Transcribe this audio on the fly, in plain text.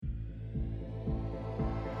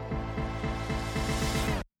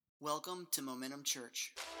Welcome to Momentum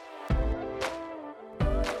Church.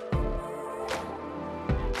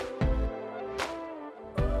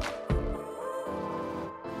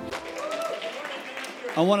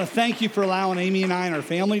 I want to thank you for allowing Amy and I and our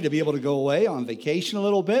family to be able to go away on vacation a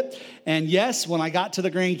little bit. And yes, when I got to the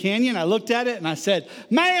Grand Canyon, I looked at it and I said,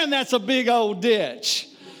 man, that's a big old ditch.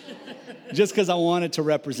 Just because I wanted to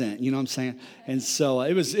represent, you know what I'm saying? And so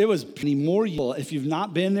it was many more years. If you've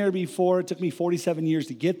not been there before, it took me 47 years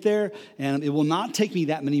to get there, and it will not take me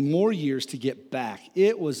that many more years to get back.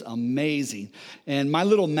 It was amazing. And my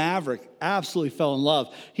little Maverick absolutely fell in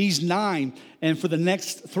love. He's 9, and for the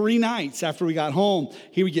next 3 nights after we got home,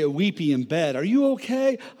 he would get weepy in bed. Are you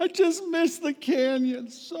okay? I just miss the canyon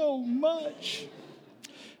so much.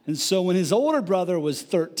 And so when his older brother was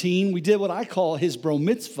 13, we did what I call his bar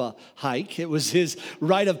mitzvah hike. It was his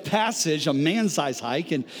rite of passage, a man-sized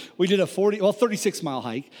hike, and we did a 36-mile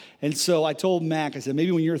hike. And so I told Mac, I said,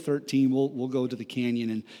 maybe when you're 13, we'll go to the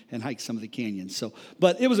canyon and hike some of the canyons.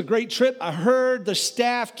 But it was a great trip. I heard the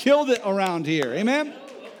staff killed it around here. Amen?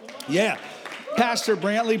 Yeah. Pastor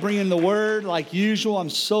Brantley bringing the word like usual. I'm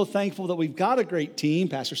so thankful that we've got a great team.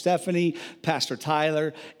 Pastor Stephanie, Pastor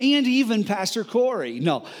Tyler, and even Pastor Corey.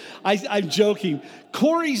 No, I'm joking.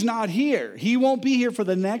 Corey's not here. He won't be here for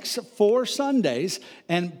the next 4 Sundays,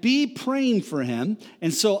 and be praying for him.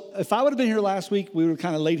 And so if I would have been here last week, we would have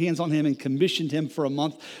kind of laid hands on him and commissioned him for a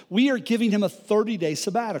month. We are giving him a 30-day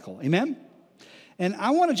sabbatical. Amen? And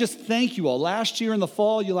I want to just thank you all. Last year in the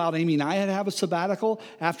fall, you allowed Amy and I to have a sabbatical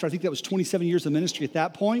after I think that was 27 years of ministry at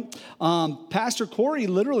that point. Pastor Corey,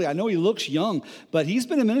 literally, I know he looks young, but he's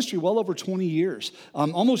been in ministry well over 20 years,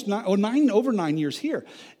 over 9 years here.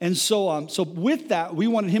 And so with that, we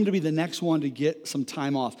wanted him to be the next one to get some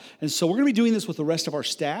time off. And so we're going to be doing this with the rest of our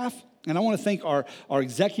staff. And I want to thank our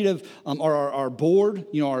executive, our board,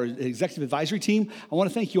 our executive advisory team. I want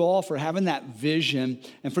to thank you all for having that vision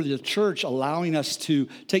and for the church allowing us to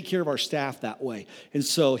take care of our staff that way. And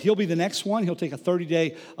so he'll be the next one. He'll take a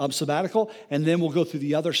 30-day sabbatical, and then we'll go through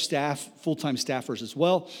the other staff, full-time staffers as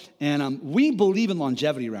well. And we believe in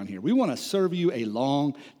longevity around here. We want to serve you a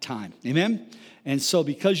long time. Amen? And so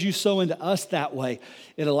because you sow into us that way,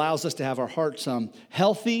 it allows us to have our hearts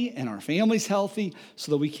healthy and our families healthy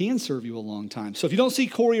so that we can serve you a long time. So if you don't see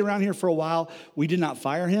Corey around here for a while, we did not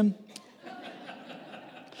fire him.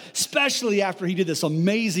 Especially after he did this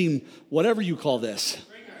amazing, whatever you call this.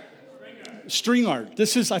 String art.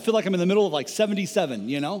 I feel like I'm in the middle of like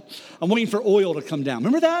 77, I'm waiting for oil to come down.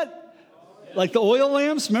 Remember that? Like the oil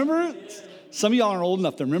lamps, remember? Some of y'all aren't old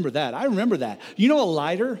enough to remember that. I remember that. A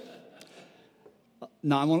lighter?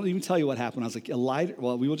 No, I won't even tell you what happened. I was like, a lighter?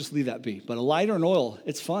 Well, we will just leave that be. But a lighter and oil,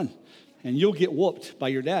 it's fun. And you'll get whooped by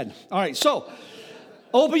your dad. All right, so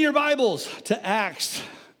open your Bibles to Acts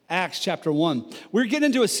chapter 1. We're getting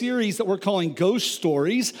into a series that we're calling Ghost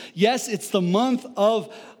Stories. Yes, it's the month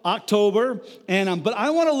of October, but I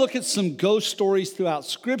want to look at some ghost stories throughout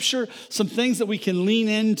Scripture, some things that we can lean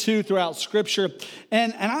into throughout Scripture.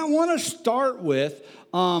 And I want to start with,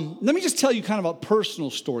 let me just tell you kind of a personal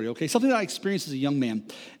story, okay? Something that I experienced as a young man.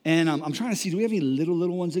 And I'm trying to see, do we have any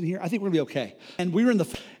little ones in here? I think we're going to be okay.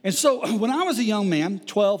 And so when I was a young man,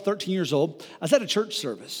 12, 13 years old, I was at a church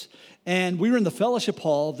service. And we were in the fellowship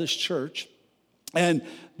hall of this church. And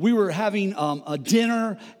we were having a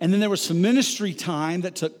dinner, and then there was some ministry time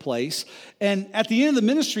that took place. And at the end of the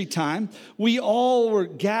ministry time, we all were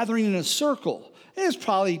gathering in a circle. It was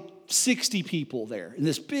probably 60 people there in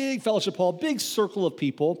this big fellowship hall, big circle of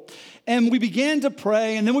people. And we began to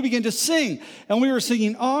pray, and then we began to sing. And we were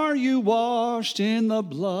singing, "Are you washed in the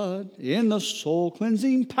blood, in the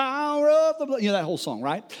soul-cleansing power of the blood?" That whole song,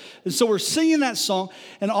 right? And so we're singing that song,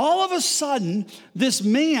 and all of a sudden, this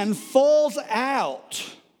man falls out.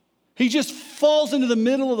 He just falls into the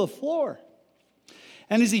middle of the floor.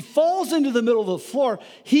 And as he falls into the middle of the floor,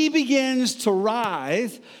 he begins to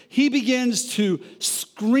writhe. He begins to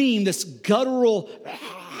scream this guttural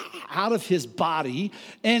out of his body.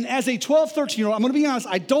 And as a 12, 13-year-old, I'm going to be honest,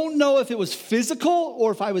 I don't know if it was physical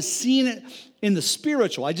or if I was seeing it in the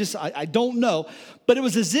spiritual. I don't know. But it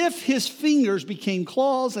was as if his fingers became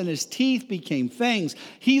claws and his teeth became fangs.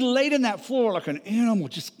 He laid in that floor like an animal,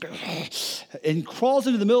 and crawls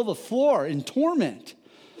into the middle of the floor in torment.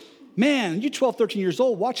 Man, you 12, 13 years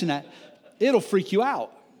old watching that, it'll freak you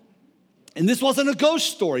out. And this wasn't a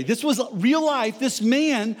ghost story. This was real life. This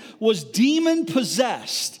man was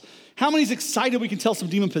demon-possessed. How many's excited we can tell some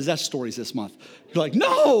demon-possessed stories this month? You're like,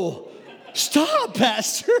 no, stop,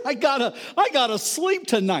 Pastor. I gotta sleep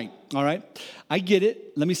tonight. All right, I get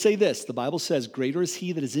it. Let me say this. The Bible says, greater is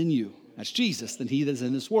he that is in you that's Jesus, than he that is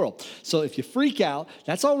in this world. So if you freak out,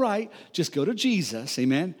 that's all right. Just go to Jesus,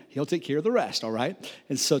 amen? He'll take care of the rest, all right?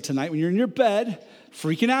 And so tonight when you're in your bed,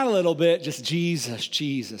 freaking out a little bit, just Jesus,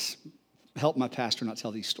 Jesus. Help my pastor not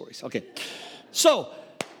tell these stories. Okay, so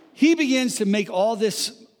he begins to make all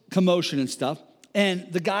this commotion and stuff, and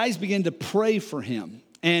the guys begin to pray for him.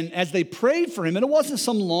 And as they prayed for him, and it wasn't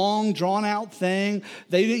some long, drawn-out thing.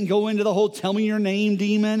 They didn't go into the whole "tell me your name"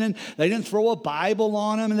 demon, and they didn't throw a Bible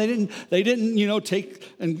on him, and they didn't,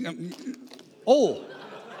 take and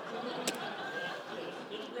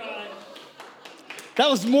that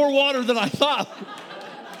was more water than I thought.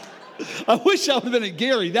 I wish I would have been at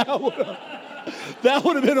Gary. That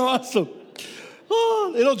would have been awesome.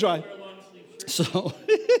 Oh, it'll dry. So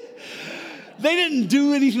they didn't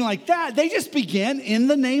do anything like that. They just began, in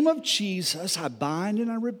the name of Jesus, I bind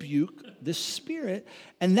and I rebuke this spirit,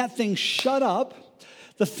 and that thing shut up.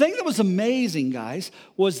 The thing that was amazing, guys,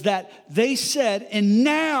 was that they said, and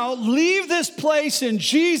now leave this place in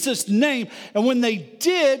Jesus' name. And when they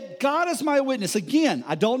did, God is my witness. Again,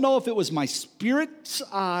 I don't know if it was my spirit's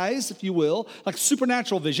eyes, if you will, like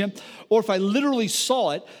supernatural vision, or if I literally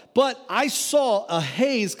saw it, but I saw a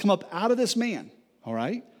haze come up out of this man, all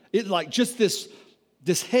right? It like just this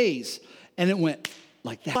haze, and it went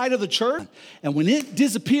like that side of the church. And when it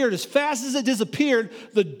disappeared, as fast as it disappeared,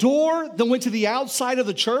 the door that went to the outside of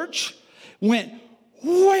the church went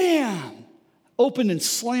wham, opened and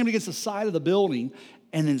slammed against the side of the building,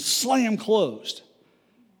 and then slam closed.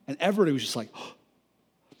 And everybody was just like, oh.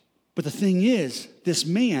 But the thing is, this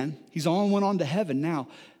man, went on to heaven now.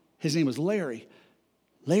 His name was Larry.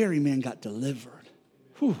 Larry, man, got delivered.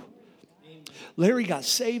 Whew. Larry got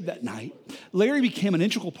saved that night. Larry became an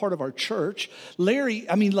integral part of our church. Larry,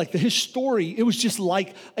 his story, it was just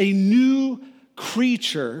like a new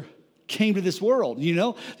creature came to this world,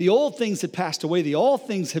 The old things had passed away. The old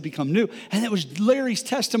things had become new. And it was Larry's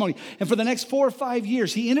testimony. And for the next 4 or 5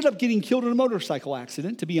 years, he ended up getting killed in a motorcycle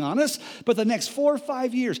accident, to be honest. But the next 4 or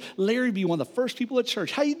 5 years, Larry would be one of the first people at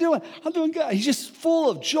church. How you doing? I'm doing good. He's just full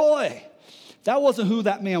of joy. That wasn't who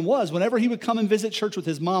that man was. Whenever he would come and visit church with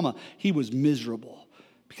his mama, he was miserable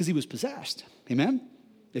because he was possessed. Amen?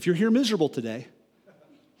 If you're here miserable today,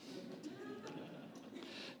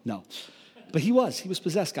 no. But he was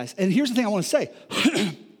possessed, guys. And here's the thing I want to say.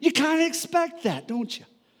 You kind of expect that, don't you?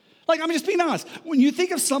 I'm just being honest. When you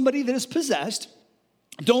think of somebody that is possessed,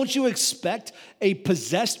 don't you expect a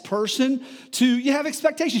possessed person you have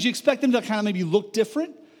expectations. You expect them to kind of maybe look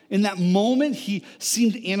different. In that moment, he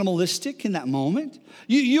seemed animalistic in that moment.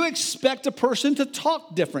 You expect a person to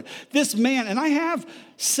talk different. This man, and I have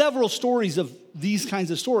several stories of these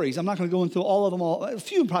kinds of stories. I'm not going to go into all of them, a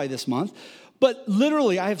few probably this month. But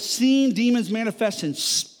literally, I have seen demons manifest and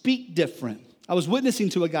speak different. I was witnessing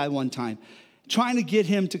to a guy one time, trying to get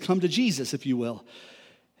him to come to Jesus, if you will.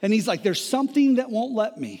 And he's like, there's something that won't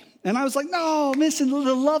let me. And I was like, no, listen,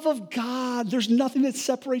 the love of God, there's nothing that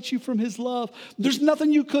separates you from his love. There's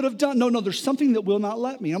nothing you could have done. No, there's something that will not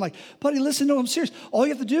let me. I'm like, buddy, listen, no, I'm serious. All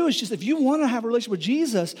you have to do is just, if you want to have a relationship with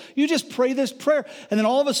Jesus, you just pray this prayer. And then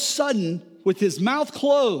all of a sudden, with his mouth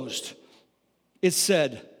closed, it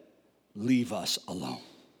said, leave us alone.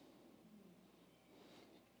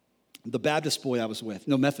 The Baptist boy I was with,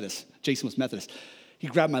 Methodist, Jason was Methodist. He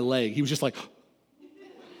grabbed my leg. He was just like,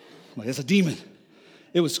 that's a demon.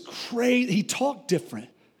 It was crazy. He talked different.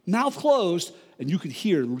 Mouth closed, and you could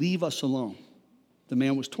hear, leave us alone. The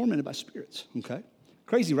man was tormented by spirits, okay?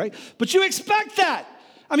 Crazy, right? But you expect that.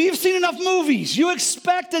 You've seen enough movies. You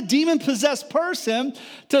expect a demon-possessed person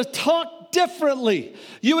to talk differently.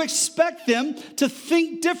 You expect them to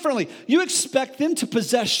think differently. You expect them to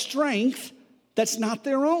possess strength that's not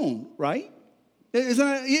their own, right?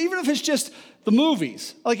 Even if it's just the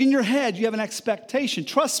movies. Like in your head, you have an expectation.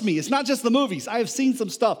 Trust me, it's not just the movies. I have seen some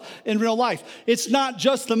stuff in real life. It's not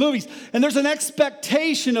just the movies. And there's an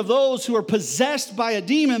expectation of those who are possessed by a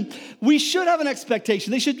demon. We should have an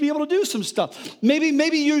expectation. They should be able to do some stuff. Maybe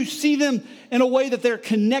you see them in a way that they're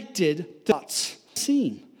connected to what's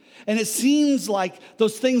seen. And it seems like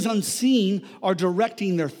those things unseen are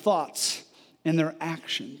directing their thoughts and their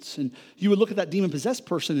actions. And you would look at that demon-possessed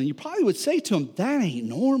person and you probably would say to him, that ain't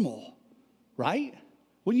normal. Right?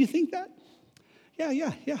 Wouldn't you think that?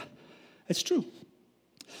 Yeah. It's true.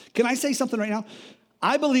 Can I say something right now?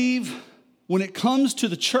 I believe when it comes to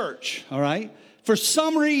the church, all right, for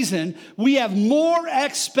some reason, we have more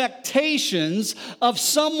expectations of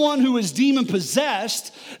someone who is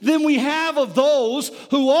demon-possessed than we have of those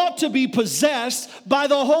who ought to be possessed by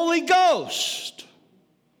the Holy Ghost.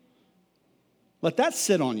 Let that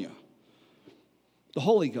sit on you. The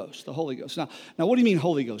Holy Ghost, the Holy Ghost. Now, what do you mean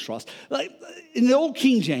Holy Ghost, Ross? Like, in the old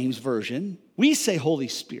King James Version, we say Holy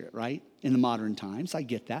Spirit, right? In the modern times, I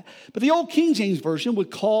get that. But the old King James Version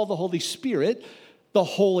would call the Holy Spirit the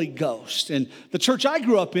Holy Ghost. And the church I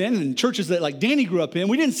grew up in, and churches that like Danny grew up in,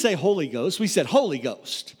 we didn't say Holy Ghost, we said Holy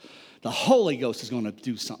Ghost. The Holy Ghost is going to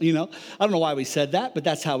do something, I don't know why we said that, but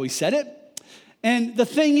that's how we said it. And the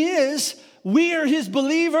thing is, we are his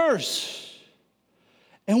believers.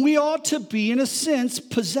 And we ought to be, in a sense,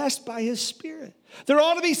 possessed by his Spirit. There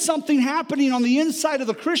ought to be something happening on the inside of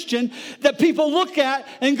the Christian that people look at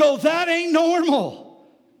and go, that ain't normal.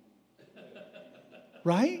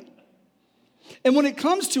 Right? And when it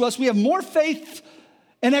comes to us, we have more faith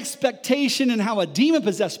and expectation in how a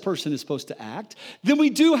demon-possessed person is supposed to act than we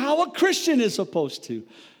do how a Christian is supposed to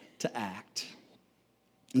act.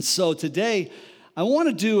 And so today, I want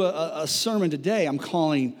to do a sermon today I'm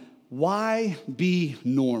calling Why Be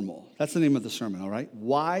Normal? That's the name of the sermon, all right?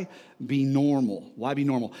 Why be normal? Why be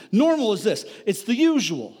normal? Normal is this. It's the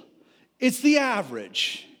usual. It's the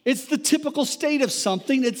average. It's the typical state of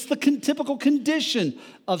something. It's the typical condition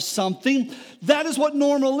of something. That is what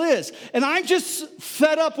normal is. And I'm just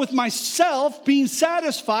fed up with myself being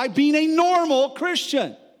satisfied being a normal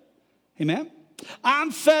Christian. Amen? I'm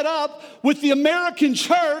fed up with the American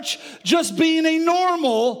church just being a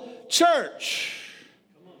normal church.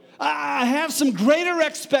 I have some greater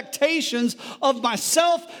expectations of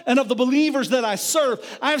myself and of the believers that I serve.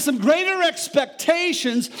 I have some greater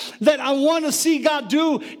expectations that I want to see God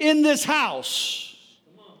do in this house.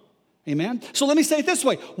 Amen? So let me say it this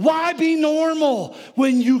way. Why be normal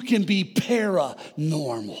when you can be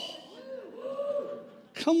paranormal?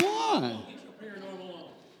 Come on.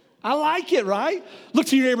 I like it, right? Look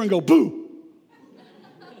to your neighbor and go, boo.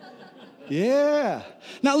 Yeah.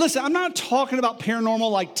 Now listen, I'm not talking about paranormal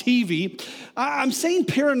like TV. I'm saying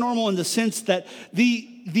paranormal in the sense that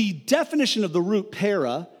the definition of the root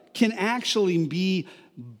para can actually be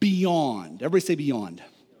beyond. Everybody say beyond.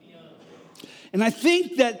 And I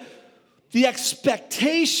think that the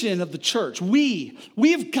expectation of the church,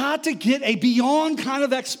 we've got to get a beyond kind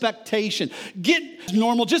of expectation. Get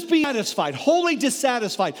normal, just being satisfied, wholly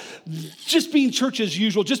dissatisfied, just being church as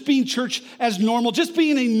usual, just being church as normal, just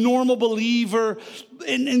being a normal believer,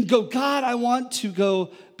 and go, God, I want to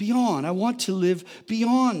go beyond. I want to live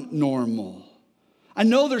beyond normal. I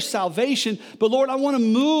know there's salvation, but Lord, I want to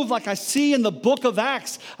move like I see in the book of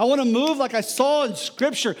Acts. I want to move like I saw in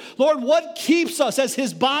Scripture. Lord, what keeps us as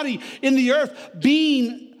his body in the earth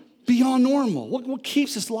being beyond normal? What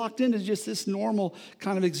keeps us locked into just this normal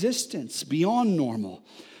kind of existence, beyond normal?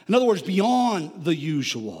 In other words, beyond the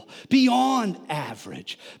usual, beyond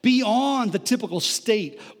average, beyond the typical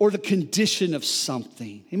state or the condition of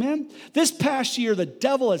something. Amen? This past year, the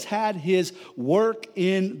devil has had his work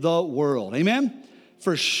in the world. Amen?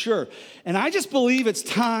 For sure. And I just believe it's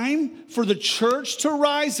time for the church to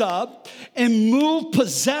rise up and move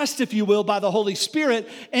possessed, if you will, by the Holy Spirit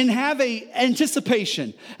and have an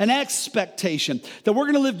anticipation, an expectation that we're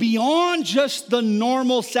going to live beyond just the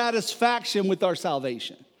normal satisfaction with our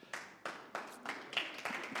salvation.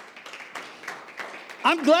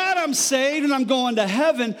 I'm glad I'm saved and I'm going to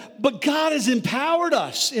heaven, but God has empowered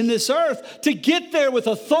us in this earth to get there with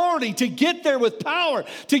authority, to get there with power,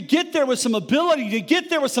 to get there with some ability, to get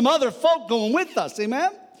there with some other folk going with us. Amen?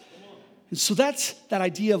 And so that's that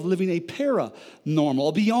idea of living a paranormal,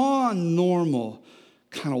 a beyond normal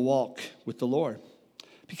kind of walk with the Lord.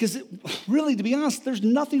 Because really, to be honest, there's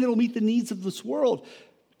nothing that will meet the needs of this world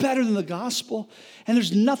better than the gospel. And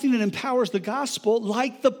there's nothing that empowers the gospel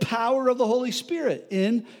like the power of the Holy Spirit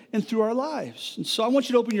in and through our lives. And so I want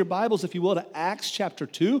you to open your Bibles, if you will, to Acts chapter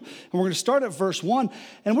 2. And we're going to start at verse 1.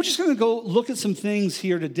 And we're just going to go look at some things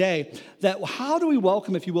here today that how do we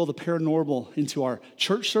welcome, if you will, the paranormal into our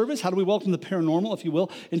church service? How do we welcome the paranormal, if you will,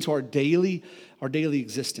 into our daily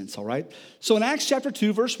existence, all right? So in Acts chapter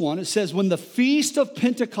 2, verse 1, it says, when the feast of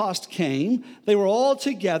Pentecost came, they were all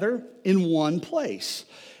together in one place.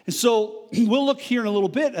 And so we'll look here in a little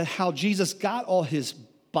bit at how Jesus got all his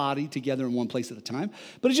body together in one place at a time.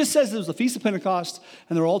 But it just says there was the Feast of Pentecost,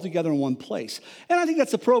 and they're all together in one place. And I think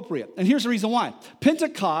that's appropriate. And here's the reason why.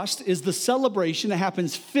 Pentecost is the celebration that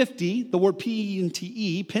happens 50. The word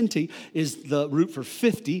P-E-N-T-E, Pente, is the root for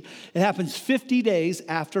 50. It happens 50 days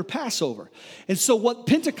after Passover. And so what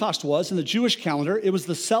Pentecost was in the Jewish calendar, it was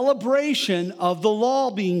the celebration of the law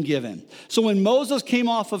being given. So when Moses came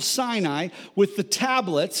off of Sinai with the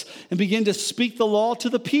tablets and began to speak the law to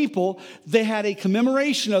the people, they had a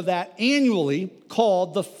commemoration of that annually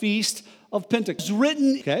called the Feast of Pentecost. It's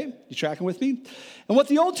written, okay, you tracking with me? And what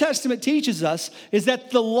the Old Testament teaches us is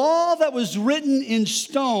that the law that was written in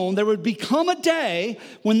stone, there would become a day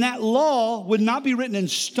when that law would not be written in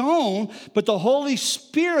stone, but the Holy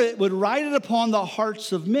Spirit would write it upon the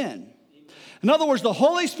hearts of men. In other words, the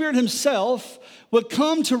Holy Spirit himself would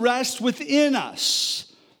come to rest within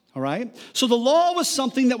us. All right? So the law was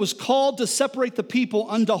something that was called to separate the people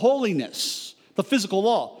unto holiness, the physical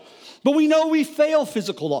law. But we know we fail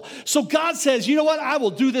physical law. So God says, you know what? I will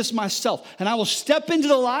do this myself. And I will step into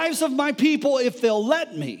the lives of my people if they'll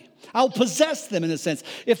let me. I'll possess them in a sense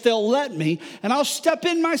if they'll let me. And I'll step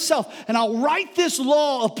in myself and I'll write this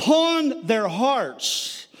law upon their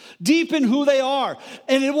hearts, deep in who they are.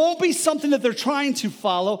 And it won't be something that they're trying to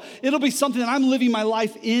follow. It'll be something that I'm living my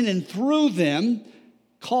life in and through them,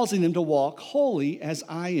 causing them to walk holy as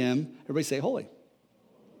I am. Everybody say holy.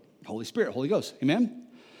 Holy Spirit, Holy Ghost. Amen?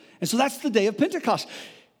 And so that's the day of Pentecost.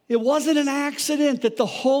 It wasn't an accident that the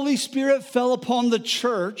Holy Spirit fell upon the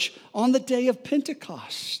church on the day of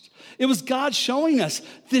Pentecost. It was God showing us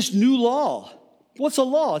this new law. What's a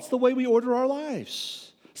law? It's the way we order our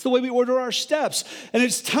lives. It's the way we order our steps. And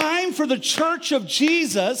it's time for the church of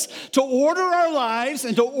Jesus to order our lives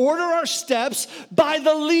and to order our steps by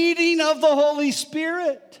the leading of the Holy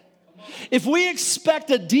Spirit. If we expect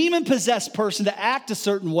a demon-possessed person to act a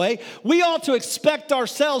certain way, we ought to expect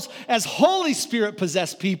ourselves as Holy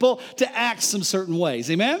Spirit-possessed people to act some certain ways.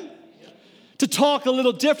 Amen? To talk a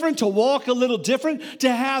little different, to walk a little different,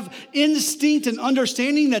 to have instinct and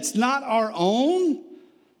understanding that's not our own,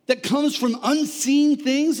 that comes from unseen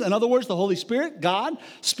things. In other words, the Holy Spirit, God,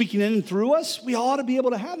 speaking in and through us. We ought to be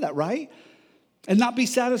able to have that, right? And not be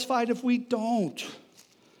satisfied if we don't.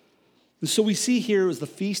 And so we see here it was the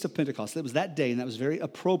Feast of Pentecost. It was that day, and that was very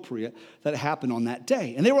appropriate that it happened on that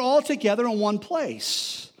day. And they were all together in one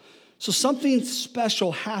place. So something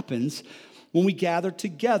special happens when we gather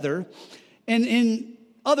together. And in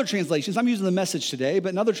other translations, I'm using the Message today, but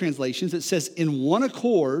in other translations, it says in one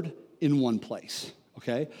accord in one place.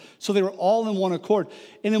 Okay? So they were all in one accord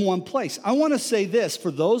and in one place. I want to say this,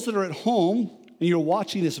 for those that are at home and you're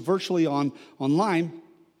watching this virtually online,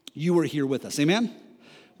 you were here with us. Amen?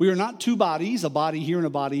 We are not two bodies, a body here and a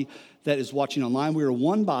body that is watching online. We are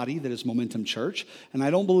one body that is Momentum Church. And I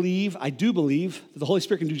do believe that the Holy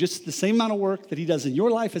Spirit can do just the same amount of work that he does in your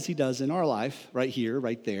life as he does in our life, right here,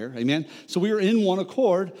 right there. Amen? So we are in one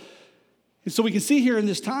accord. And so we can see here in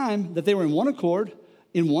this time that they were in one accord,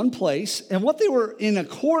 in one place. And what they were in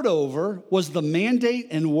accord over was the mandate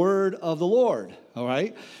and word of the Lord. All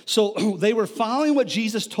right? So they were following what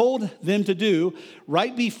Jesus told them to do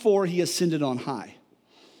right before he ascended on high.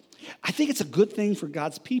 I think it's a good thing for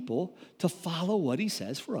God's people to follow what he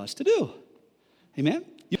says for us to do. Amen?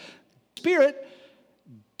 Spirit,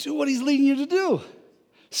 do what he's leading you to do.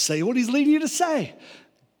 Say what he's leading you to say.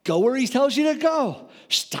 Go where he tells you to go.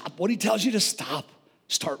 Stop what he tells you to stop.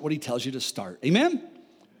 Start what he tells you to start. Amen?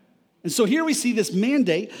 And so here we see this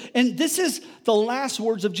mandate, and this is the last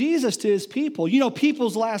words of Jesus to his people. You know,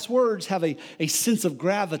 people's last words have a sense of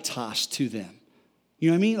gravitas to them. You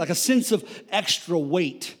know what I mean? Like a sense of extra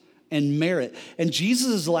weight and merit. And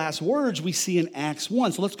Jesus' last words we see in Acts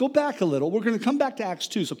 1. So let's go back a little. We're going to come back to Acts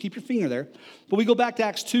 2, so keep your finger there. But we go back to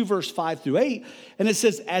Acts 2, verse 5 through 8, and it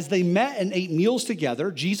says, as they met and ate meals together,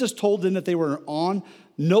 Jesus told them that they were on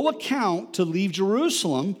no account to leave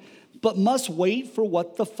Jerusalem, but must wait for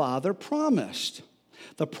what the Father promised.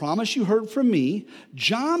 The promise you heard from me,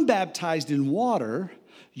 John baptized in water,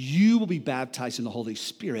 you will be baptized in the Holy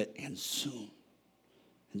Spirit, and soon.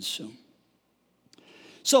 And soon.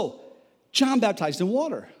 So, John baptized in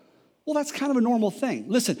water. Well, that's kind of a normal thing.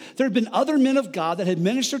 Listen, there had been other men of God that had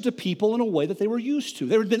ministered to people in a way that they were used to.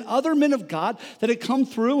 There had been other men of God that had come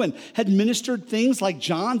through and had ministered things like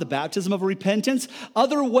John, the baptism of repentance,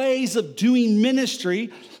 other ways of doing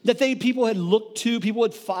ministry that people had looked to. People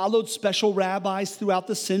had followed special rabbis throughout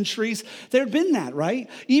the centuries. There had been that, right?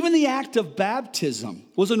 Even the act of baptism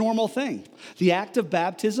was a normal thing. The act of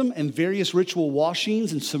baptism and various ritual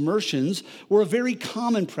washings and submersions were a very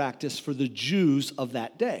common practice for the Jews of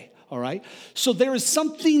that day. All right? So there is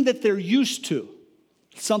something that they're used to.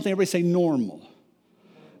 Something, everybody say normal.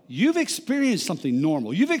 You've experienced something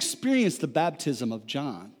normal. You've experienced the baptism of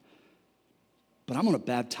John. But I'm going to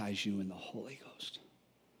baptize you in the Holy Ghost.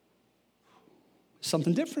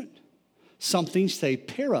 Something different. Something, say,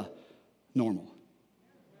 paranormal.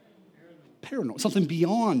 Paranormal. Something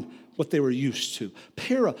beyond what they were used to.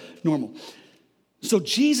 Paranormal. So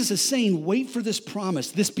Jesus is saying, wait for this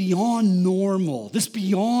promise, this beyond normal, this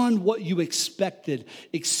beyond what you expected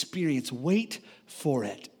experience. Wait for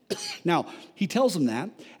it. Now, he tells them that,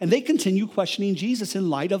 and they continue questioning Jesus in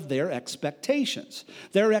light of their expectations.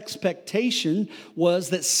 Their expectation was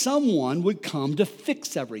that someone would come to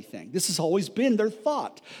fix everything. This has always been their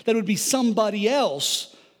thought, that it would be somebody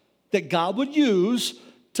else that God would use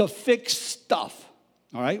to fix stuff.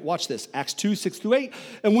 All right, watch this. Acts 2, 6-8.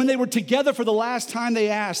 And when they were together for the last time, they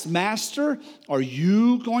asked, Master, are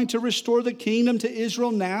you going to restore the kingdom to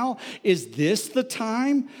Israel now? Is this the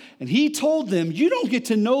time? And he told them, you don't get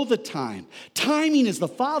to know the time. Timing is the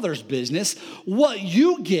Father's business. What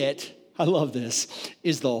you get, I love this,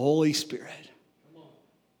 is the Holy Spirit.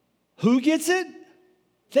 Who gets it?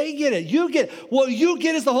 They get it. You get it. What you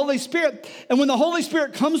get is the Holy Spirit. And when the Holy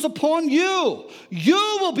Spirit comes upon you,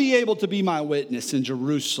 you will be able to be my witness in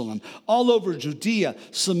Jerusalem, all over Judea,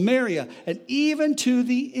 Samaria, and even to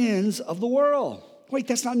the ends of the world. Wait,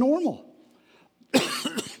 that's not normal.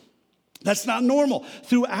 That's not normal.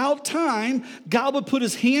 Throughout time, God would put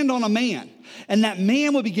his hand on a man, and that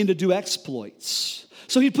man would begin to do exploits.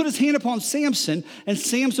 So he'd put his hand upon Samson, and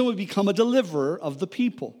Samson would become a deliverer of the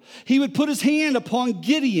people. He would put his hand upon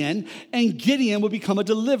Gideon, and Gideon would become a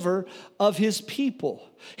deliverer of his people.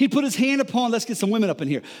 He'd put his hand upon, let's get some women up in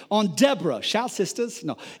here, on Deborah. Shout, sisters.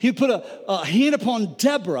 No. He'd put a hand upon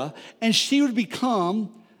Deborah, and she would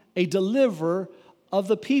become a deliverer of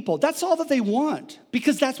the people. That's all that they want,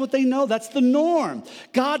 because that's what they know. That's the norm.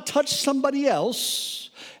 God touched somebody else,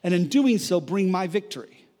 and in doing so, bring my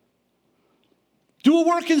victory. Do a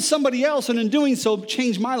work in somebody else, and in doing so,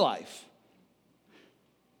 change my life.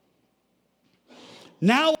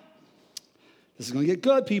 Now, this is going to get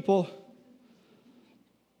good, people.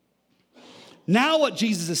 Now what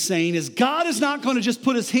Jesus is saying is God is not going to just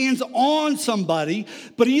put his hands on somebody,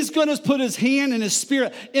 but he's going to put his hand and his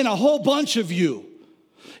spirit in a whole bunch of you.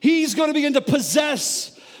 He's going to begin to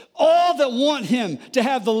possess all that want him to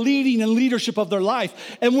have the leading and leadership of their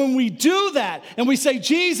life. And when we do that and we say,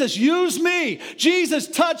 Jesus, use me. Jesus,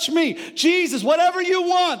 touch me. Jesus, whatever you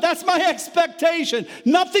want. That's my expectation.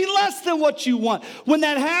 Nothing less than what you want. When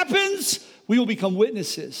that happens, we will become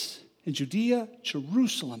witnesses in Judea,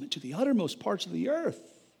 Jerusalem, and to the uttermost parts of the earth.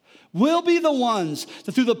 We'll be the ones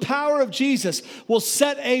that through the power of Jesus will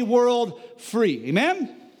set a world free.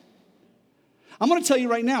 Amen? I'm going to tell you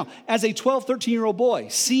right now, as a 12, 13-year-old boy,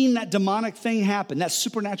 seeing that demonic thing happen, that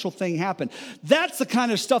supernatural thing happen, that's the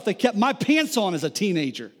kind of stuff that kept my pants on as a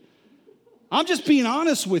teenager. I'm just being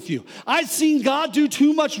honest with you. I'd seen God do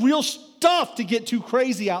too much real stuff to get too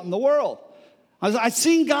crazy out in the world. I've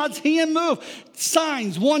seen God's hand move,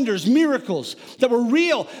 signs, wonders, miracles that were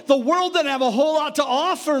real. The world didn't have a whole lot to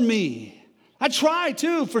offer me. I tried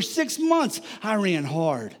too. For 6 months, I ran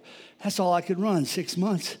hard. That's all I could run, 6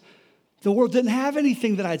 months. The world didn't have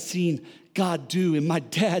anything that I'd seen God do in my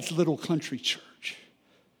dad's little country church.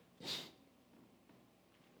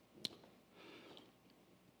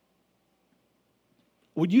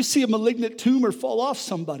 When you see a malignant tumor fall off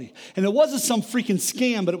somebody, and it wasn't some freaking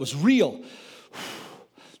scam, but it was real,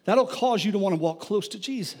 that'll cause you to want to walk close to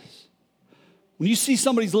Jesus. When you see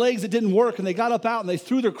somebody's legs that didn't work and they got up out and they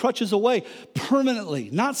threw their crutches away permanently,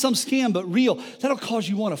 not some scam, but real, that'll cause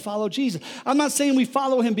you to want to follow Jesus. I'm not saying we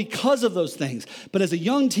follow him because of those things, but as a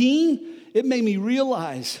young teen, it made me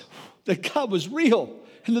realize that God was real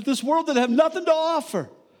and that this world didn't have nothing to offer.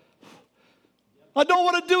 I don't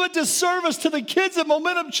want to do a disservice to the kids at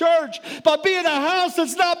Momentum Church by being a house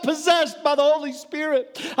that's not possessed by the Holy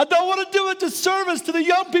Spirit. I don't want to do a disservice to the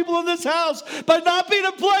young people in this house by not being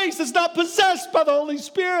a place that's not possessed by the Holy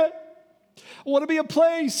Spirit. I want to be a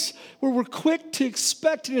place where we're quick to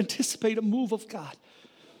expect and anticipate a move of God.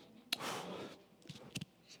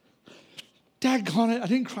 Daggone it, I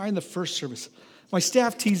didn't cry in the first service. My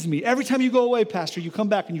staff teased me. Every time you go away, Pastor, you come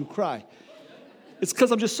back and you cry. It's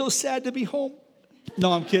because I'm just so sad to be home.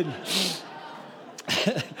 No, I'm kidding.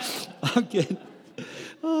 I'm kidding.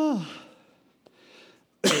 Oh.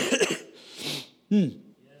 I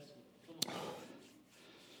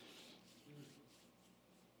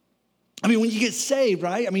mean, when you get saved,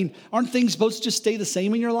 right? I mean, aren't things supposed to just stay the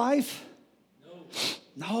same in your life?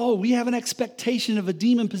 No, we have an expectation of a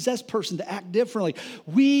demon-possessed person to act differently.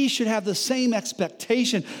 We should have the same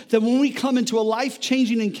expectation that when we come into a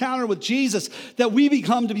life-changing encounter with Jesus, that we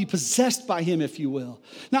become to be possessed by him, if you will.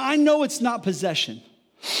 Now, I know it's not possession,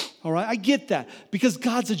 all right? I get that, because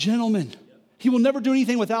God's a gentleman. He will never do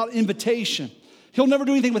anything without invitation. He'll never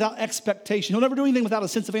do anything without expectation. He'll never do anything without a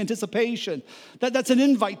sense of anticipation. That's an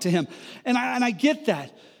invite to him, and I get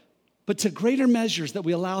that. But to greater measures that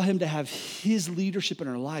we allow him to have his leadership in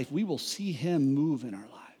our life, we will see him move in our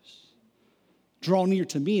lives. Draw near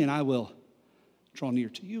to me and I will draw near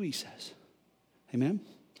to you, he says. Amen?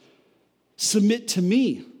 Submit to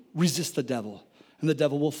me resist the devil, and the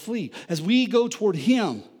devil will flee. As we go toward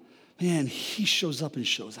him, man, he shows up and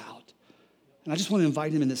shows out. And I just want to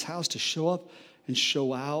invite him in this house to show up and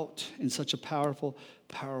show out in such a powerful,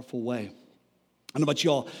 powerful way. I don't know about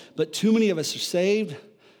y'all, but too many of us are saved,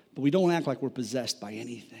 but we don't act like we're possessed by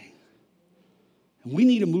anything. And we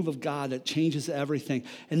need a move of God that changes everything.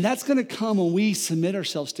 And that's going to come when we submit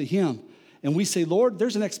ourselves to him. And we say, Lord,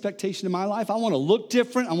 there's an expectation in my life. I want to look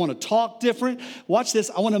different. I want to talk different. Watch this.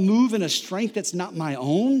 I want to move in a strength that's not my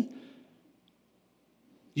own.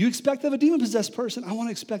 You expect that of a demon-possessed person. I want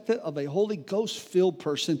to expect that of a Holy Ghost-filled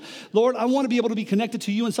person. Lord, I want to be able to be connected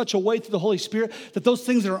to you in such a way through the Holy Spirit that those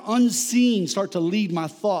things that are unseen start to lead my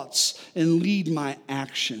thoughts and lead my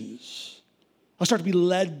actions. I'll start to be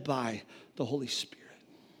led by the Holy Spirit.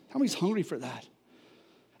 How many's hungry for that?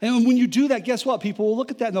 And when you do that, guess what? People will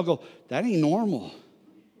look at that and they'll go, that ain't normal.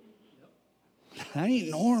 That ain't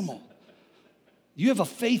normal. You have a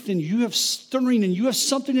faith in you, you have stirring and you have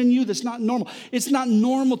something in you that's not normal. It's not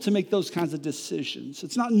normal to make those kinds of decisions.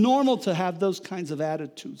 It's not normal to have those kinds of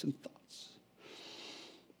attitudes and thoughts.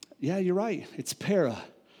 Yeah, you're right. It's para-normal.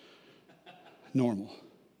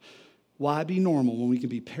 Why be normal when we can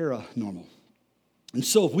be para-normal? And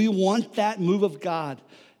so if we want that move of God,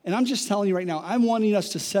 and I'm just telling you right now, I'm wanting us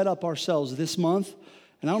to set up ourselves this month,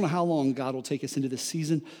 and I don't know how long God will take us into this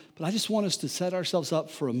season, but I just want us to set ourselves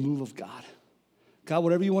up for a move of God. God,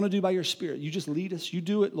 whatever you want to do by your Spirit, you just lead us. You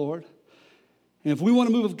do it, Lord. And if we want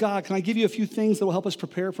a move of God, can I give you a few things that will help us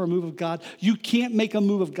prepare for a move of God? You can't make a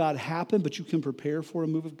move of God happen, but you can prepare for a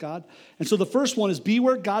move of God. And so the first one is be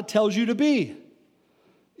where God tells you to be.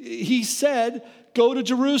 He said, go to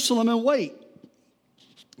Jerusalem and wait.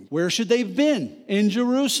 Where should they have been? In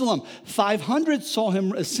Jerusalem. 500 saw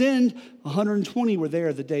him ascend. 120 were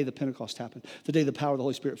there the day the Pentecost happened, the day the power of the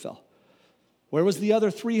Holy Spirit fell. Where was the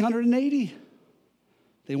other 380?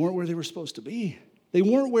 They weren't where they were supposed to be. They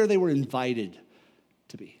weren't where they were invited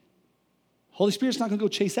to be. Holy Spirit's not going to go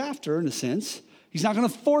chase after, in a sense. He's not going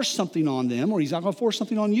to force something on them, or he's not going to force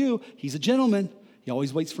something on you. He's a gentleman. He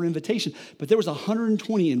always waits for invitation. But there was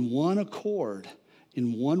 120 in one accord,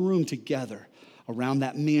 in one room together, around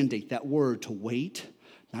that mandate, that word to wait.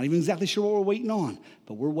 Not even exactly sure what we're waiting on,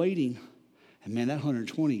 but we're waiting. And man, that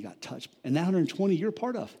 120 got touched. And that 120 you're a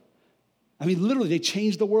part of. I mean, literally, they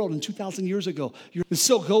changed the world 2,000 years ago.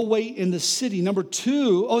 So go wait in the city. Number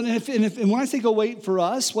two, and when I say go wait for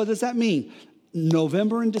us, what does that mean?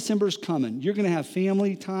 November and December is coming. You're going to have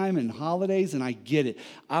family time and holidays, and I get it.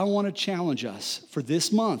 I want to challenge us for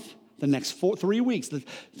this month, the next 3 weeks,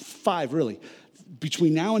 5 really.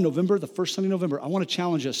 Between now and November, the first Sunday in November, I want to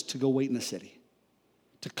challenge us to go wait in the city.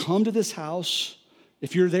 To come to this house,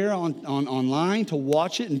 if you're there online, to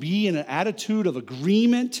watch it and be in an attitude of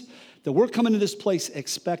agreement that we're coming to this place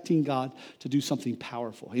expecting God to do something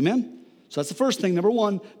powerful. Amen? So that's the first thing. Number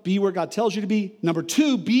one, be where God tells you to be. Number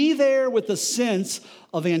two, be there with a sense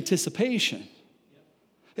of anticipation.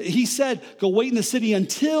 He said, go wait in the city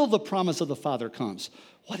until the promise of the Father comes.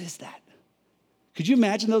 What is that? Could you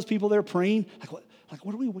imagine those people there praying?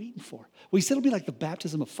 What are we waiting for? Well, he said it'll be like the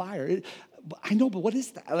baptism of fire. I know, but what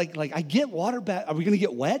is that? Like I get water, are we going to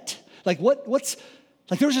get wet? What's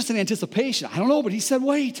there was just an anticipation. I don't know, but he said,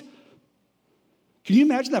 wait. Can you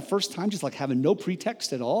imagine that first time just like having no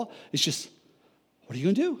pretext at all? It's just, what are you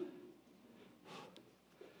going to do?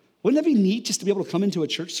 Wouldn't that be neat just to be able to come into a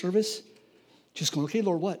church service? Just going, okay,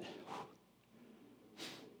 Lord, what?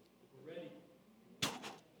 We're ready. We're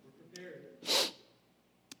prepared.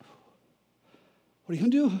 What are you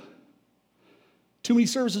going to do? Too many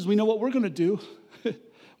services, we know what we're going to do.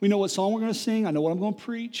 We know what song we're going to sing. I know what I'm going to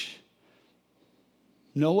preach.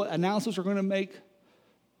 Know what analysis we're going to make.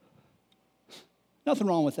 Nothing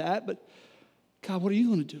wrong with that, but God, what are you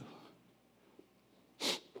going to do?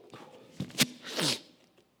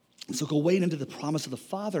 So go wait until the promise of the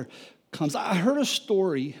Father comes. I heard a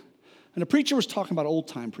story, and a preacher was talking about an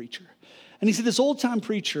old-time preacher. And he said this old-time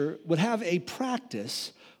preacher would have a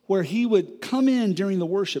practice where he would come in during the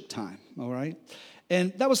worship time, all right?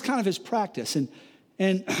 And that was kind of his practice.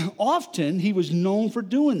 And often he was known for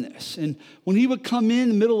doing this. And when he would come in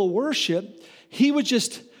the middle of worship, he would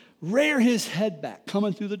just rear his head back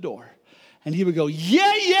coming through the door. And he would go,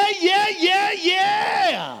 yeah, yeah, yeah, yeah,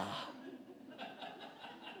 yeah.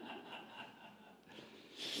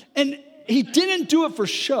 And he didn't do it for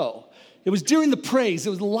show. It was during the praise.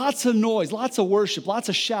 There was lots of noise, lots of worship, lots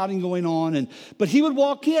of shouting going on. But he would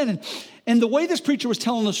walk in. And the way this preacher was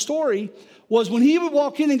telling the story was when he would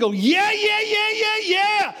walk in and go, yeah, yeah, yeah, yeah,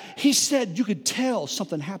 yeah. He said you could tell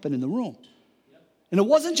something happened in the room. And it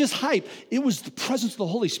wasn't just hype. It was the presence of the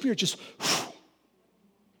Holy Spirit just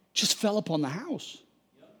fell upon the house.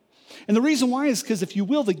 And the reason why is because, if you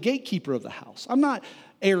will, the gatekeeper of the house. I'm not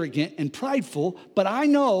arrogant and prideful, but I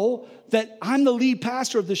know that I'm the lead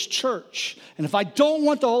pastor of this church. And if I don't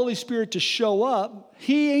want the Holy Spirit to show up,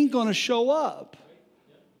 he ain't going to show up.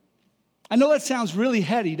 I know that sounds really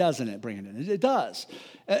heady, doesn't it, Brandon? It does.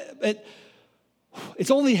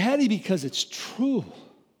 It's only heady because it's true.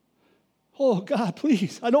 Oh, God,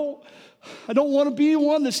 please. I don't want to be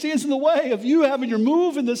one that stands in the way of you having your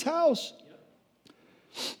move in this house.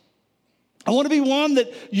 I want to be one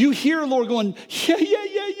that you hear, Lord, going,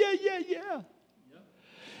 yeah.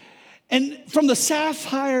 And from the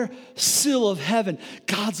sapphire sill of heaven,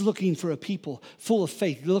 God's looking for a people full of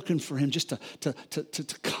faith, looking for him just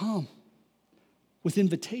to come with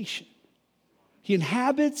invitation. He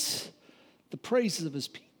inhabits the praises of his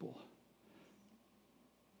people.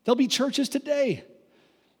 There'll be churches today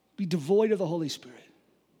be devoid of the Holy Spirit.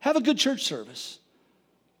 Have a good church service,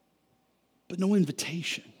 but no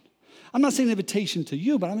invitation. I'm not saying invitation to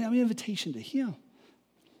you, but I mean invitation to him.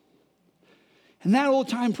 And that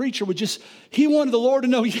old-time preacher he wanted the Lord to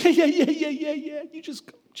know, yeah. You just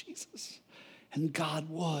go, Jesus. And God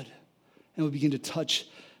would. And would begin to touch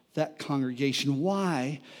that congregation.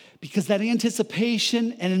 Why? Because that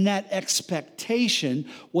anticipation and in that expectation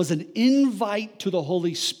was an invite to the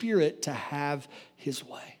Holy Spirit to have his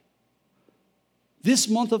way. This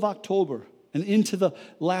month of October and into the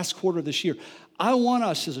last quarter of this year, I want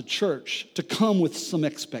us as a church to come with some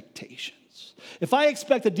expectations. If I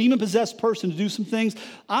expect a demon-possessed person to do some things,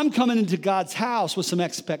 I'm coming into God's house with some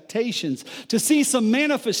expectations to see some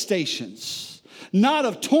manifestations, not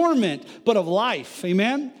of torment, but of life.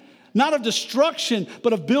 Amen? Not of destruction,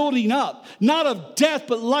 but of building up. Not of death,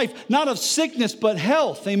 but life. Not of sickness, but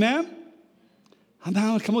health. Amen? I'm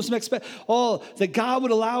going to come with some that God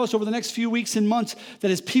would allow us over the next few weeks and months,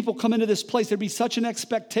 that as people come into this place, there'd be such an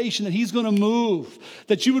expectation that he's going to move,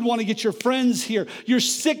 that you would want to get your friends here, your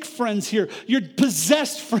sick friends here, your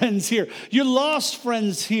possessed friends here, your lost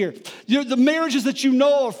friends here, the marriages that you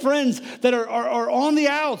know of friends that are on the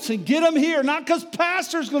outs, and get them here, not because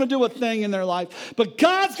pastor's going to do a thing in their life, but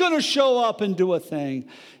God's going to show up and do a thing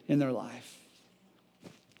in their life.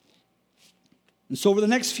 And so over the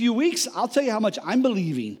next few weeks, I'll tell you how much I'm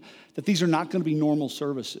believing that these are not going to be normal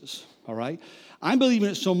services, all right? I'm believing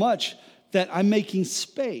it so much that I'm making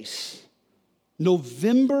space.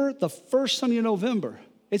 November, the first Sunday of November,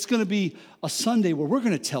 it's going to be a Sunday where we're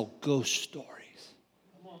going to tell ghost stories.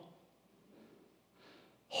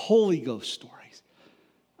 Holy ghost stories.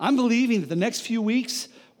 I'm believing that the next few weeks,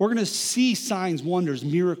 we're going to see signs, wonders,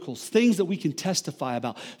 miracles, things that we can testify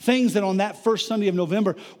about, things that on that first Sunday of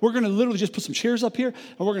November, we're going to literally just put some chairs up here,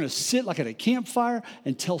 and we're going to sit like at a campfire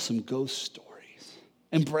and tell some ghost stories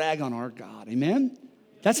and brag on our God. Amen?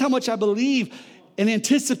 That's how much I believe and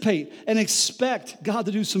anticipate and expect God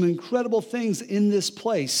to do some incredible things in this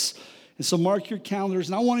place. And so mark your calendars,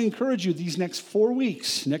 and I want to encourage you these next 4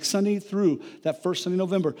 weeks, next Sunday through that first Sunday of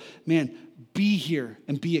November, man, be here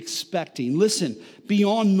and be expecting. Listen,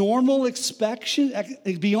 beyond normal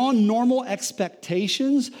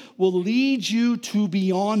expectations will lead you to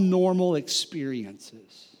beyond normal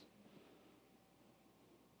experiences.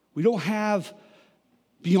 We don't have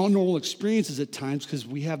beyond normal experiences at times because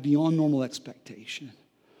we have beyond normal expectation.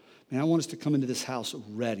 Man, I want us to come into this house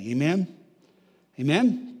ready. Amen?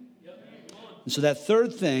 Amen? Yep. And so that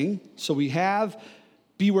third thing, so we have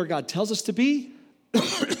be where God tells us to be.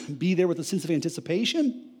 Be there with a sense of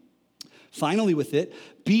anticipation. Finally, with it,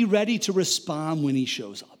 be ready to respond when he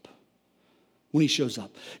shows up. When he shows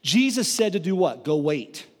up. Jesus said to do what? Go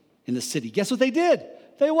wait in the city. Guess what they did?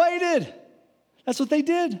 They waited. That's what they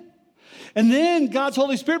did. And then God's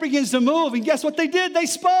Holy Spirit begins to move. And guess what they did? They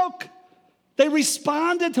spoke. They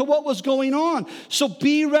responded to what was going on. So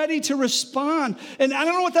be ready to respond. And I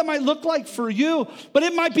don't know what that might look like for you, but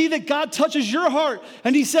it might be that God touches your heart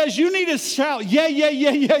and he says, you need to shout,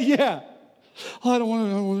 yeah. Oh, I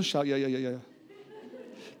don't want to shout, yeah.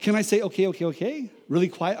 Can I say, okay, really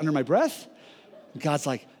quiet under my breath? God's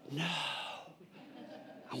like, no.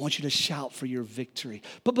 I want you to shout for your victory.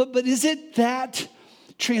 But is it that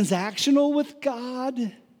transactional with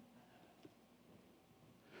God?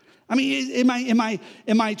 I mean,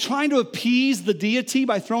 am I trying to appease the deity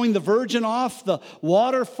by throwing the virgin off the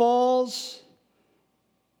waterfalls?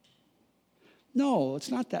 No, it's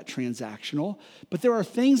not that transactional. But there are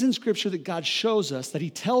things in Scripture that God shows us that he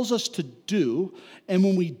tells us to do. And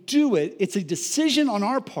when we do it, it's a decision on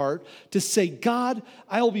our part to say, God,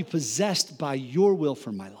 I will be possessed by your will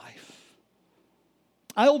for my life.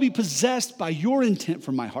 I will be possessed by your intent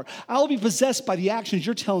from my heart. I will be possessed by the actions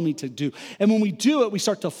you're telling me to do. And when we do it, we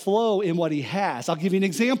start to flow in what he has. I'll give you an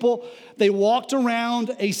example. They walked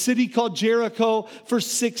around a city called Jericho for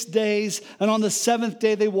 6 days, and on the 7th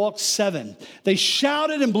day, they walked 7. They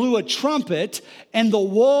shouted and blew a trumpet, and the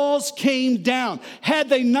walls came down. Had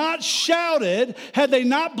they not shouted, had they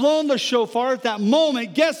not blown the shofar at that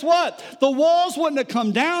moment, guess what? The walls wouldn't have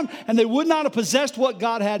come down, and they would not have possessed what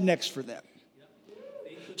God had next for them.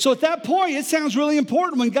 So at that point, it sounds really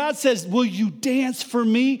important when God says, will you dance for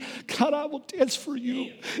me? God, I will dance for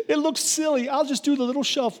you. It looks silly. I'll just do the little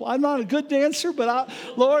shuffle. I'm not a good dancer, but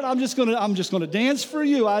Lord, I'm just gonna dance for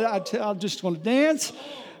you. I'm just gonna dance.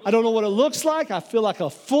 I don't know what it looks like. I feel like a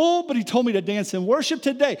fool, but he told me to dance and worship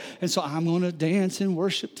today. And so I'm going to dance and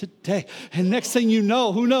worship today. And next thing you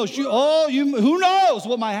know, who knows? Who knows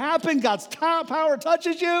what might happen? God's power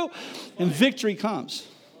touches you and victory comes.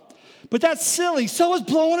 But that's silly. So is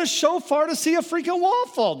blowing a shofar to see a freaking wall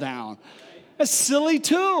fall down. That's silly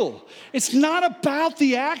too. It's not about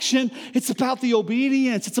the action. It's about the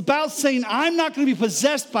obedience. It's about saying, I'm not going to be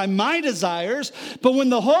possessed by my desires, but when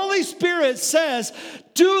the Holy Spirit says,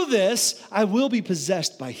 do this, I will be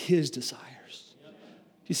possessed by his desires. Do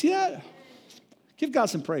you see that? Give God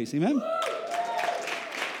some praise. Amen?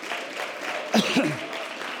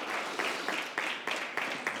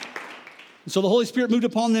 So the Holy Spirit moved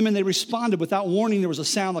upon them and they responded. Without warning, there was a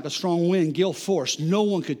sound like a strong wind, gale force. No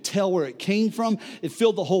one could tell where it came from. It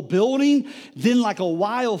filled the whole building. Then like a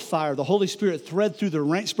wildfire, the Holy Spirit spread through the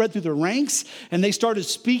ranks, and they started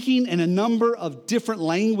speaking in a number of different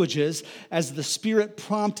languages as the Spirit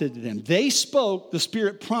prompted them. They spoke, the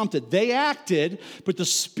Spirit prompted. They acted, but the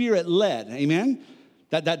Spirit led. Amen?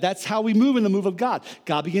 That's how we move in the move of God.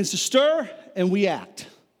 God begins to stir and we act.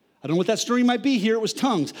 I don't know what that stirring might be. Here it was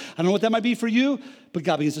tongues. I don't know what that might be for you, but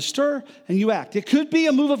God begins to stir and you act. It could be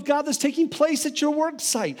a move of God that's taking place at your work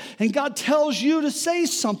site, and God tells you to say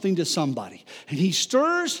something to somebody, and he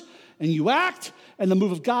stirs and you act, and the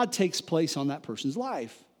move of God takes place on that person's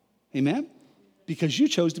life. Amen? Because you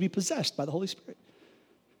chose to be possessed by the Holy Spirit.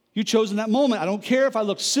 You chose in that moment. I don't care if I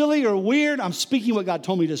look silly or weird. I'm speaking what God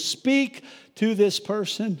told me to speak to this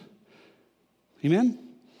person. Amen?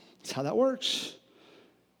 That's how that works.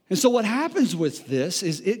 And so what happens with this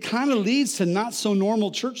is it kind of leads to not so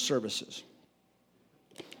normal church services.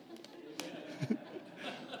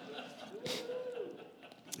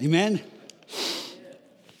 Amen.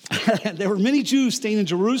 There were many Jews staying in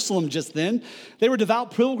Jerusalem just then. They were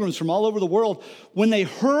devout pilgrims from all over the world. When they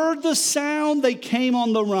heard the sound, they came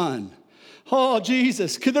on the run. Oh,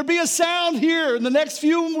 Jesus, could there be a sound here in the next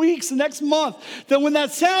few weeks, the next month, that when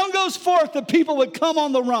that sound goes forth, the people would come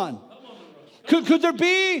on the run? Could there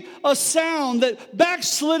be a sound that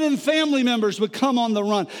backslidden family members would come on the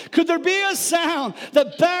run? Could there be a sound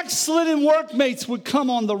that backslidden workmates would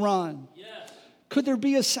come on the run? Yes. Could there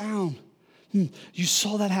be a sound? You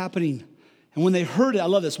saw that happening. And when they heard it, I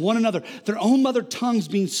love this, one another, their own mother tongues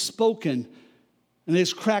being spoken. And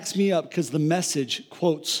this cracks me up because the Message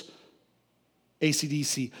quotes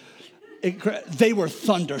AC/DC. They were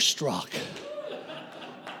thunderstruck.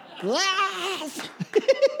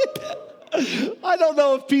 I don't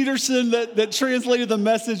know if Peterson that translated the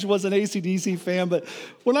Message was an AC/DC fan, but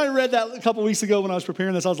when I read that a couple weeks ago when I was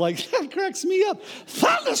preparing this, I was like, that cracks me up.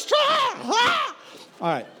 Thunderstruck! Ah! All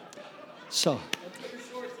right. So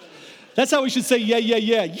that's how we should say, yeah, yeah,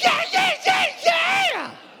 yeah. Yeah, yeah, yeah,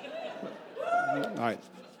 yeah! All right.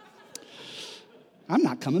 I'm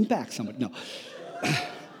not coming back, somebody. No.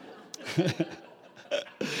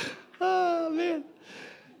 Oh, man.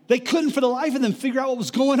 They couldn't for the life of them figure out what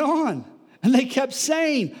was going on. And they kept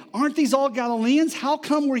saying, aren't these all Galileans? How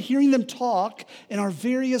come we're hearing them talk in our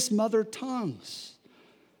various mother tongues?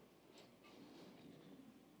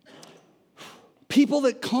 People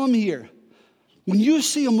that come here, when you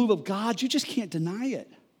see a move of God, you just can't deny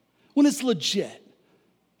it. When it's legit,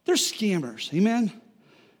 they're scammers, amen?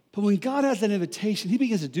 But when God has that invitation, he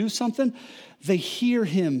begins to do something, they hear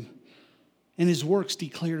him and his works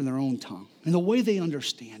declared in their own tongue, in the way they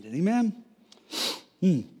understand it, amen?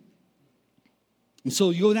 And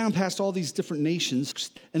so you go down past all these different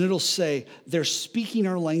nations, and it'll say, they're speaking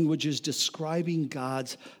our languages, describing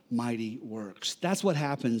God's mighty works. That's what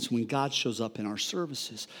happens when God shows up in our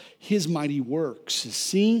services. His mighty works is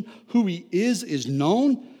seen. Who he is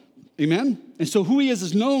known. Amen? And so who he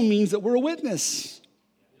is known means that we're a witness.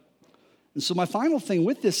 And so my final thing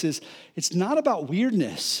with this is, it's not about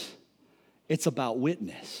weirdness. It's about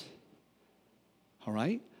witness. All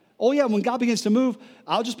right? Oh yeah, when God begins to move,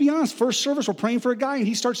 I'll just be honest, first service, we're praying for a guy and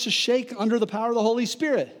he starts to shake under the power of the Holy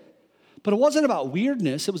Spirit. But it wasn't about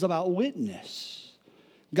weirdness, it was about witness.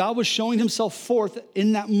 God was showing himself forth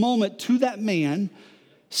in that moment to that man,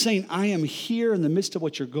 saying, I am here in the midst of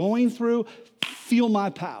what you're going through. Feel my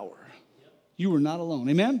power. You are not alone.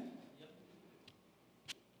 Amen?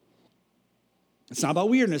 It's not about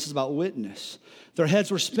weirdness, it's about witness. Their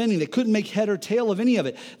heads were spinning. They couldn't make head or tail of any of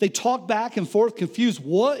it. They talked back and forth, confused.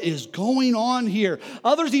 What is going on here?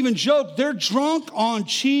 Others even joked, they're drunk on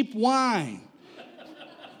cheap wine.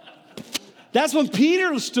 That's when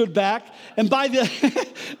Peter stood back, and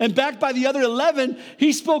backed by the other 11,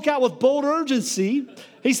 he spoke out with bold urgency.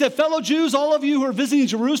 He said, fellow Jews, all of you who are visiting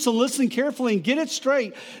Jerusalem, listen carefully and get it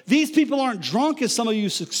straight. These people aren't drunk as some of you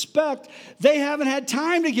suspect. They haven't had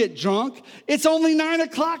time to get drunk. It's only 9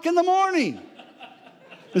 o'clock in the morning.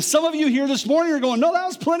 And some of you here this morning are going, no, that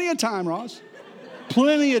was plenty of time, Ross.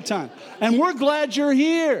 Plenty of time. And we're glad you're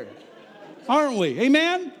here, aren't we?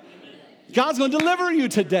 Amen? God's going to deliver you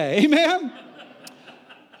today. Amen?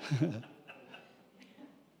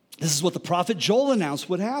 This is what the prophet Joel announced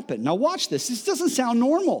would happen. Now watch this. This doesn't sound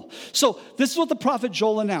normal. So this is what the prophet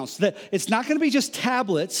Joel announced, that it's not going to be just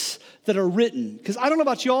tablets that are written. Because I don't know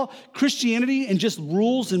about y'all, Christianity and just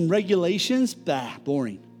rules and regulations,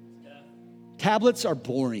 boring. Tablets are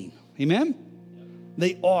boring. Amen?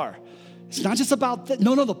 They are. It's not just about that.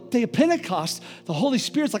 No, the day of Pentecost, the Holy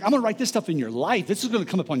Spirit's like, I'm going to write this stuff in your life. This is going to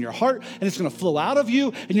come upon your heart, and it's going to flow out of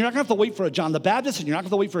you, and you're not going to have to wait for a John the Baptist, and you're not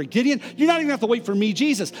going to wait for a Gideon. You're not even going to have to wait for me,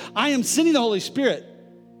 Jesus. I am sending the Holy Spirit,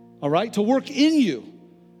 all right, to work in you,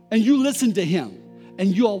 and you listen to him,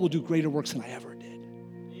 and you all will do greater works than I ever did.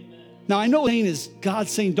 Now, I know God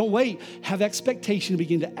saying, don't wait. Have expectation and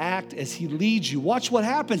begin to act as he leads you. Watch what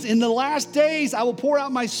happens. In the last days, I will pour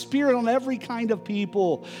out my spirit on every kind of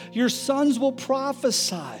people. Your sons will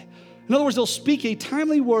prophesy. In other words, they'll speak a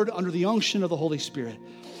timely word under the unction of the Holy Spirit.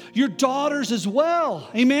 Your daughters as well.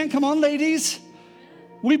 Amen. Come on, ladies.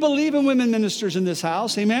 We believe in women ministers in this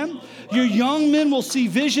house. Amen. Your young men will see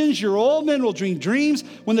visions. Your old men will dream dreams.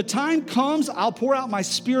 When the time comes, I'll pour out my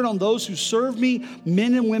spirit on those who serve me,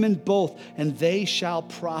 men and women both, and they shall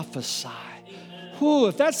prophesy. Whew,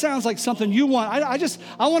 if that sounds like something you want,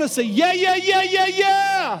 I want to say, yeah. Yeah.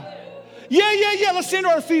 Let's stand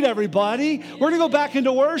to our feet, everybody. We're going to go back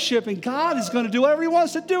into worship, and God is going to do whatever he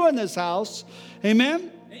wants to do in this house.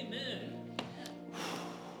 Amen.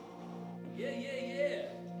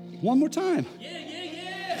 One more time.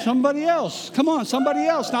 Yeah. Somebody else. Come on, somebody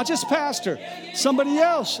else. Not just pastor. Somebody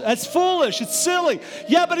else. That's foolish. It's silly.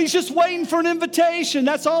 Yeah, but he's just waiting for an invitation.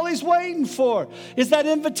 That's all he's waiting for is that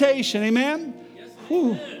invitation. Amen?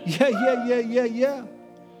 Whew. Yeah.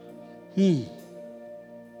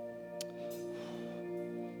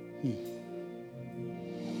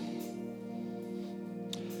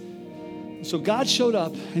 So God showed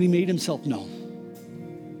up and he made himself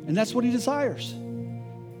known. And that's what he desires.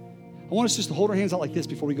 I want us just to hold our hands out like this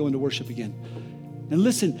before we go into worship again. And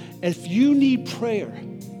listen, if you need prayer,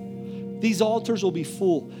 these altars will be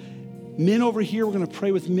full. Men over here, we're going to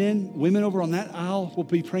pray with men. Women over on that aisle, we'll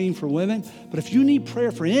be praying for women. But if you need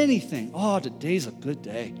prayer for anything, today's a good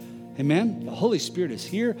day. Amen? The Holy Spirit is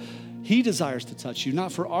here. He desires to touch you,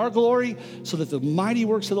 not for our glory, so that the mighty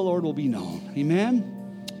works of the Lord will be known.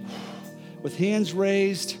 Amen? With hands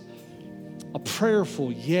raised, a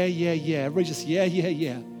prayerful, yeah. Everybody just, yeah.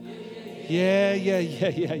 Yeah.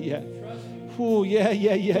 Oh, yeah.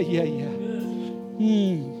 Yeah.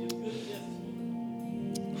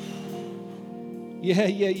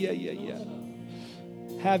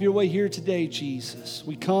 Have your way here today, Jesus.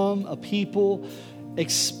 We come a people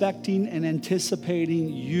expecting and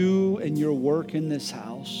anticipating you and your work in this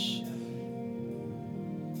house.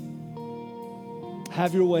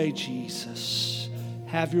 Have your way, Jesus.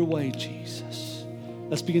 Have your way, Jesus.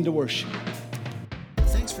 Let's begin to worship.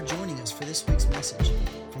 Thanks for joining us for this week's message.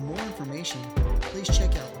 For more information, please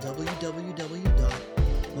check out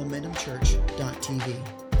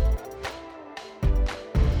www.momentumchurch.tv.